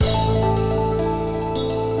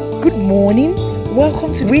Good morning.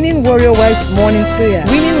 Welcome to Winning Warrior Wise Morning Prayer.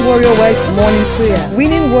 Winning Warrior Wise Morning Prayer.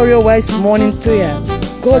 Winning Warrior Wise Morning Prayer.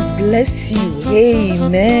 God bless you.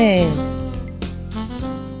 Amen.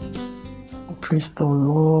 Praise the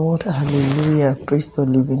Lord. Hallelujah. Praise the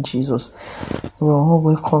living Jesus. Well,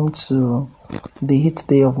 welcome to the 8th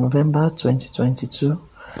day of November 2022.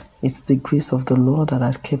 It's the grace of the Lord that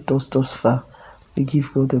has kept us thus far. We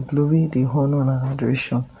give God the glory, the honor, and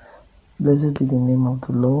adoration. Blessed be the name of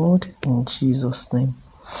the Lord in Jesus' name.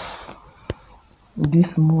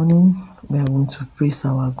 This morning, we are going to praise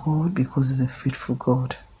our God because He's a faithful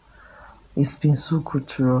God. It's been so good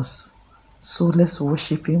to us. So let's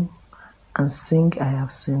worship Him and sing, I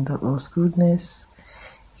have seen the Lord's goodness,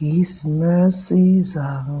 His mercies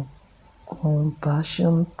and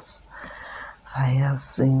compassions. I have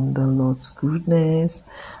seen the Lord's goodness.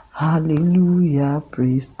 Hallelujah,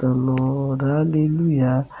 praise the Lord.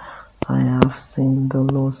 Hallelujah. I have seen the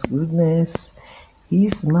Lord's goodness,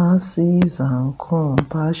 His mercies and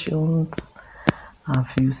compassions.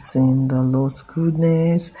 Have you seen the Lord's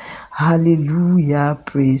goodness? Hallelujah,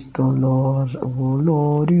 praise the Lord. Oh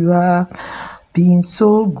Lord, you have been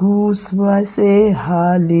so good, so I say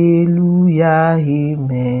hallelujah,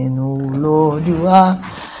 amen. Oh Lord, you are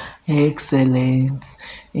excellent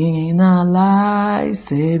in our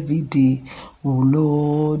lives every day. Oh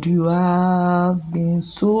Lord, you have been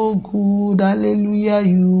so good. Hallelujah,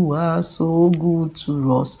 you are so good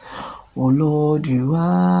to us. Oh Lord, you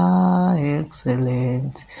are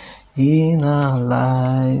excellent in our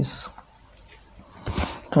lives.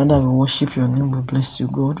 Father, we worship your name. We bless you,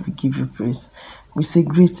 God. We give you praise. We say,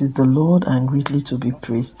 great is the Lord and greatly to be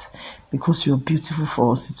praised because you are beautiful for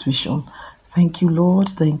our situation. Thank you, Lord.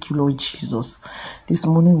 Thank you, Lord Jesus. This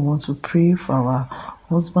morning we want to pray for our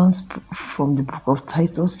husbands from the book of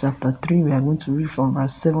Titus, chapter 3. We are going to read from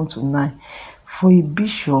verse 7 to 9. For a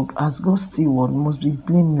bishop, as God's steward, must be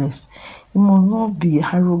blameless. He must not be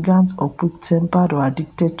arrogant or quick-tempered or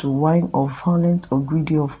addicted to wine or violent or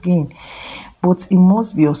greedy of gain. But he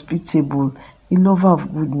must be hospitable, a lover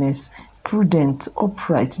of goodness, prudent,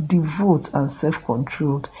 upright, devout, and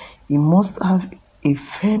self-controlled. He must have a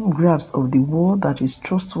firm grasp of the word that is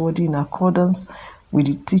trustworthy in accordance with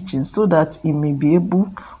the teaching, so that he may be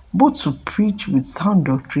able both to preach with sound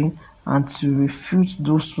doctrine and to refute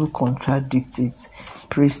those who contradict it.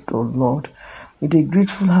 Praise the Lord. With a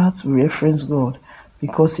grateful heart, we reference God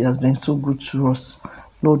because He has been so good to us.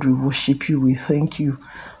 Lord, we worship you. We thank you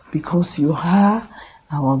because you are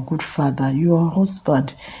our good Father. You are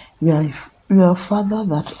husband. You are a Father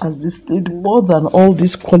that has displayed more than all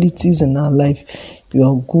these qualities in our life. You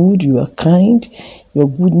are good. You are kind. Your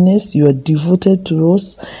goodness. You are devoted to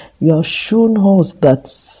us. You have shown us that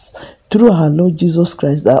through our Lord Jesus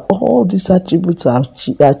Christ, that all these attributes are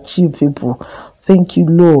achievable. Thank you,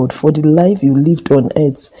 Lord, for the life you lived on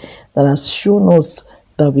earth that has shown us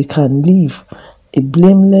that we can live a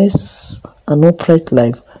blameless and upright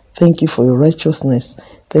life. Thank you for your righteousness.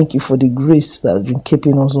 Thank you for the grace that has been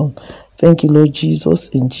keeping us on. Thank you, Lord Jesus,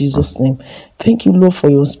 in Jesus' name. Thank you, Lord, for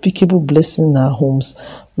your unspeakable blessing in our homes.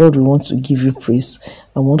 Lord, we want to give you praise.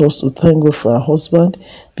 I want us to thank God for our husband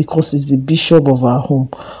because he's the bishop of our home.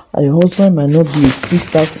 And your husband might not be a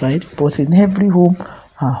priest outside, but in every home,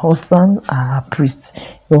 our husband are our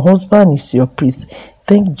priest. Your husband is your priest.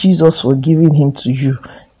 Thank Jesus for giving him to you.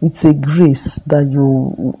 It's a grace that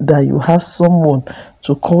you have someone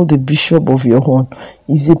to call the bishop of your home.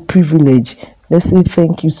 It's a privilege. Let's say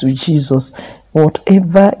thank you to Jesus.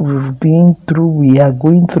 Whatever we've been through, we are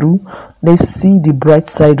going through, let's see the bright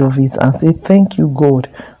side of it and say thank you, God,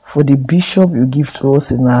 for the bishop you give to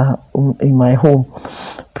us in my home.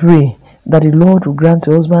 Pray that the Lord will grant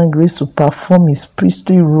your husband grace to perform his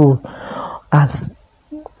priestly role as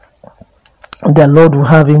the Lord will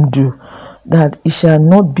have him do. That he shall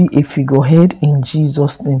not be a figurehead in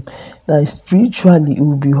Jesus' name. That spiritually he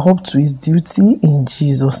will be up to his duty in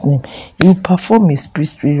Jesus' name. He will perform his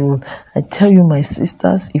priestly role. I tell you, my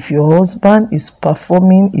sisters, if your husband is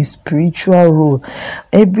performing his spiritual role,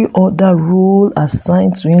 every other role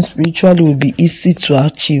assigned to him spiritually will be easy to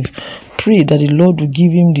achieve. Pray that the Lord will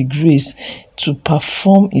give him the grace to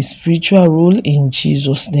perform his spiritual role in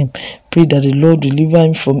Jesus' name. Pray that the Lord deliver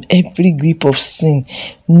him from every grip of sin,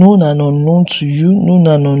 known and unknown to you, known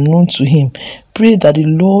and unknown to him. Pray that the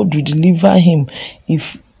Lord will deliver him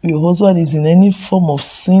if your husband is in any form of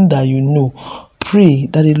sin that you know. Pray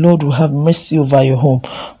that the Lord will have mercy over your home.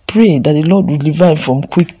 Pray that the Lord will deliver him from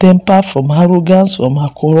quick temper, from arrogance, from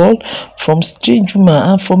alcohol, from strange woman,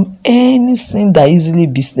 and from any sin that easily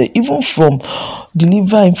beset, even from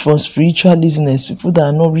deliver him from spiritual laziness. People that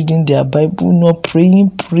are not reading their Bible, not praying,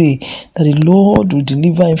 pray that the Lord will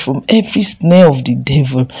deliver him from every snare of the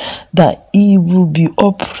devil, that he will be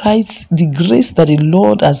upright. The grace that the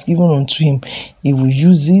Lord has given unto him, he will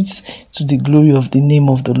use it to the glory of the name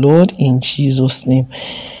of the Lord in Jesus' name.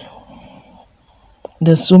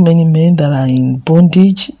 There's so many men that are in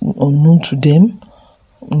bondage unknown to them,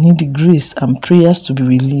 need the grace and prayers to be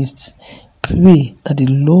released. Pray that the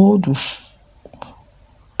Lord will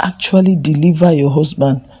actually deliver your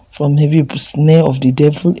husband from every snare of the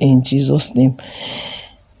devil in Jesus' name.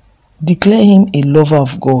 Declare him a lover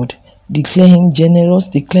of God. Declare him generous.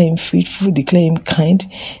 Declare him faithful. Declare him kind.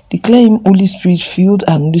 Declare him Holy Spirit filled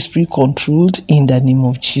and Holy Spirit controlled in the name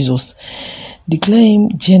of Jesus. Declare him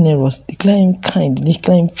generous. Declare him kind.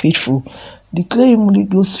 Declare him faithful. Declare him Holy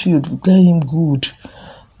Ghost filled. Declare him good.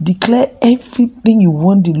 Declare everything you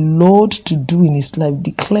want the Lord to do in his life.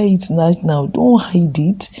 Declare it right now. Don't hide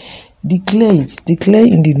it. Declare it. Declare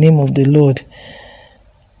in the name of the Lord.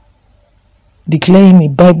 Declare him a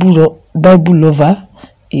Bible lover,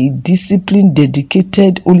 a disciplined,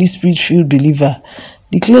 dedicated, Holy Spirit filled believer.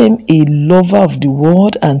 Declare him a lover of the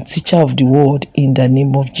word and teacher of the word in the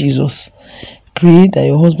name of Jesus. Pray that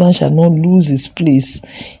your husband shall not lose his place,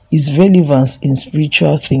 his relevance in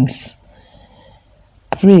spiritual things.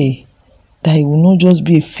 Pray that he will not just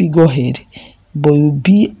be a figurehead, but he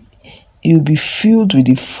will be filled with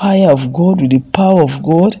the fire of God, with the power of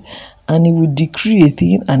God, and he will decree a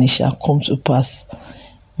thing and it shall come to pass.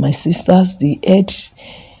 My sisters, the head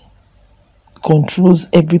controls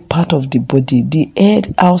every part of the body. The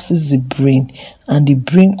head houses the brain, and the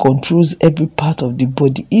brain controls every part of the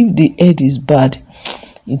body. If the head is bad,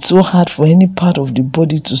 it's so hard for any part of the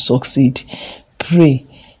body to succeed. Pray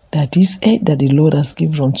that this head that the Lord has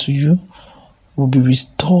given unto you will be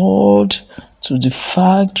restored to the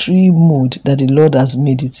factory mode that the Lord has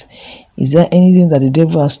made it. Is there anything that the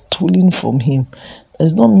devil has stolen from him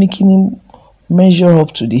that's not making him measure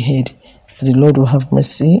up to the head? The Lord will have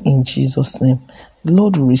mercy in Jesus' name. The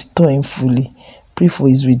Lord will restore him fully. Pray for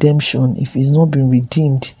his redemption. If he's not been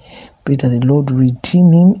redeemed, pray that the Lord will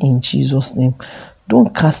redeem him in Jesus' name.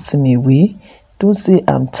 Don't cast him away. Don't say,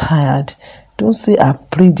 I'm tired. Don't say, I've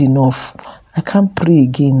prayed enough. I can't pray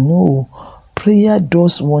again. No. Prayer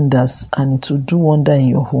does wonders, and it will do wonder in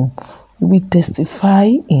your home. You will testify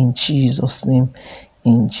in Jesus' name.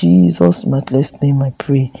 In Jesus' matchless name I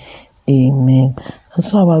pray. Amen. And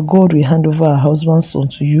so our God, we hand over our husbands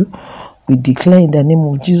unto you. We declare in the name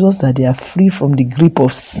of Jesus that they are free from the grip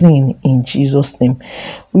of sin in Jesus' name.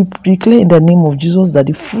 We declare in the name of Jesus that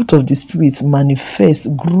the fruit of the Spirit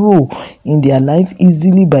manifest, grow in their life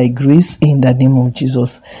easily by grace in the name of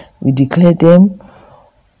Jesus. We declare them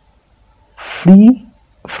free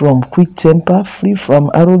from quick temper, free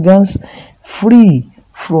from arrogance, free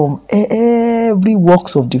from every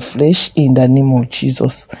works of the flesh in the name of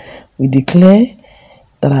Jesus. We declare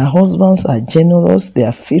that our husbands are generous, they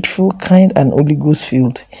are faithful, kind, and Holy Ghost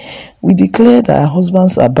filled. We declare that our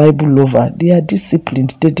husbands are Bible lover, they are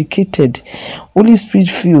disciplined, dedicated, Holy Spirit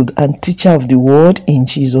filled, and teacher of the word in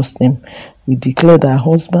Jesus' name. We declare that our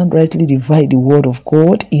husband rightly divide the word of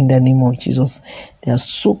God in the name of Jesus. They are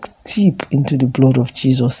soaked deep into the blood of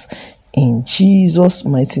Jesus. In Jesus'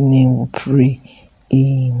 mighty name we pray.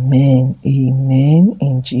 Amen. Amen.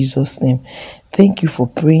 In Jesus' name. Thank you for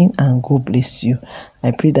praying, and God bless you.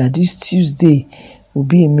 I pray that this Tuesday will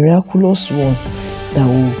be a miraculous one that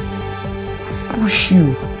will push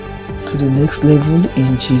you to the next level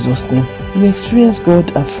in Jesus' name. You experience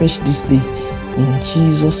God afresh this day. In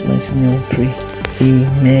Jesus' mighty name we pray.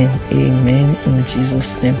 Amen. Amen. In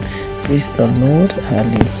Jesus' name. Praise the Lord.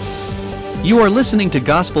 Hallelujah. You are listening to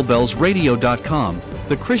GospelBellsRadio.com,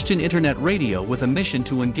 the Christian internet radio with a mission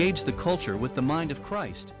to engage the culture with the mind of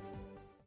Christ.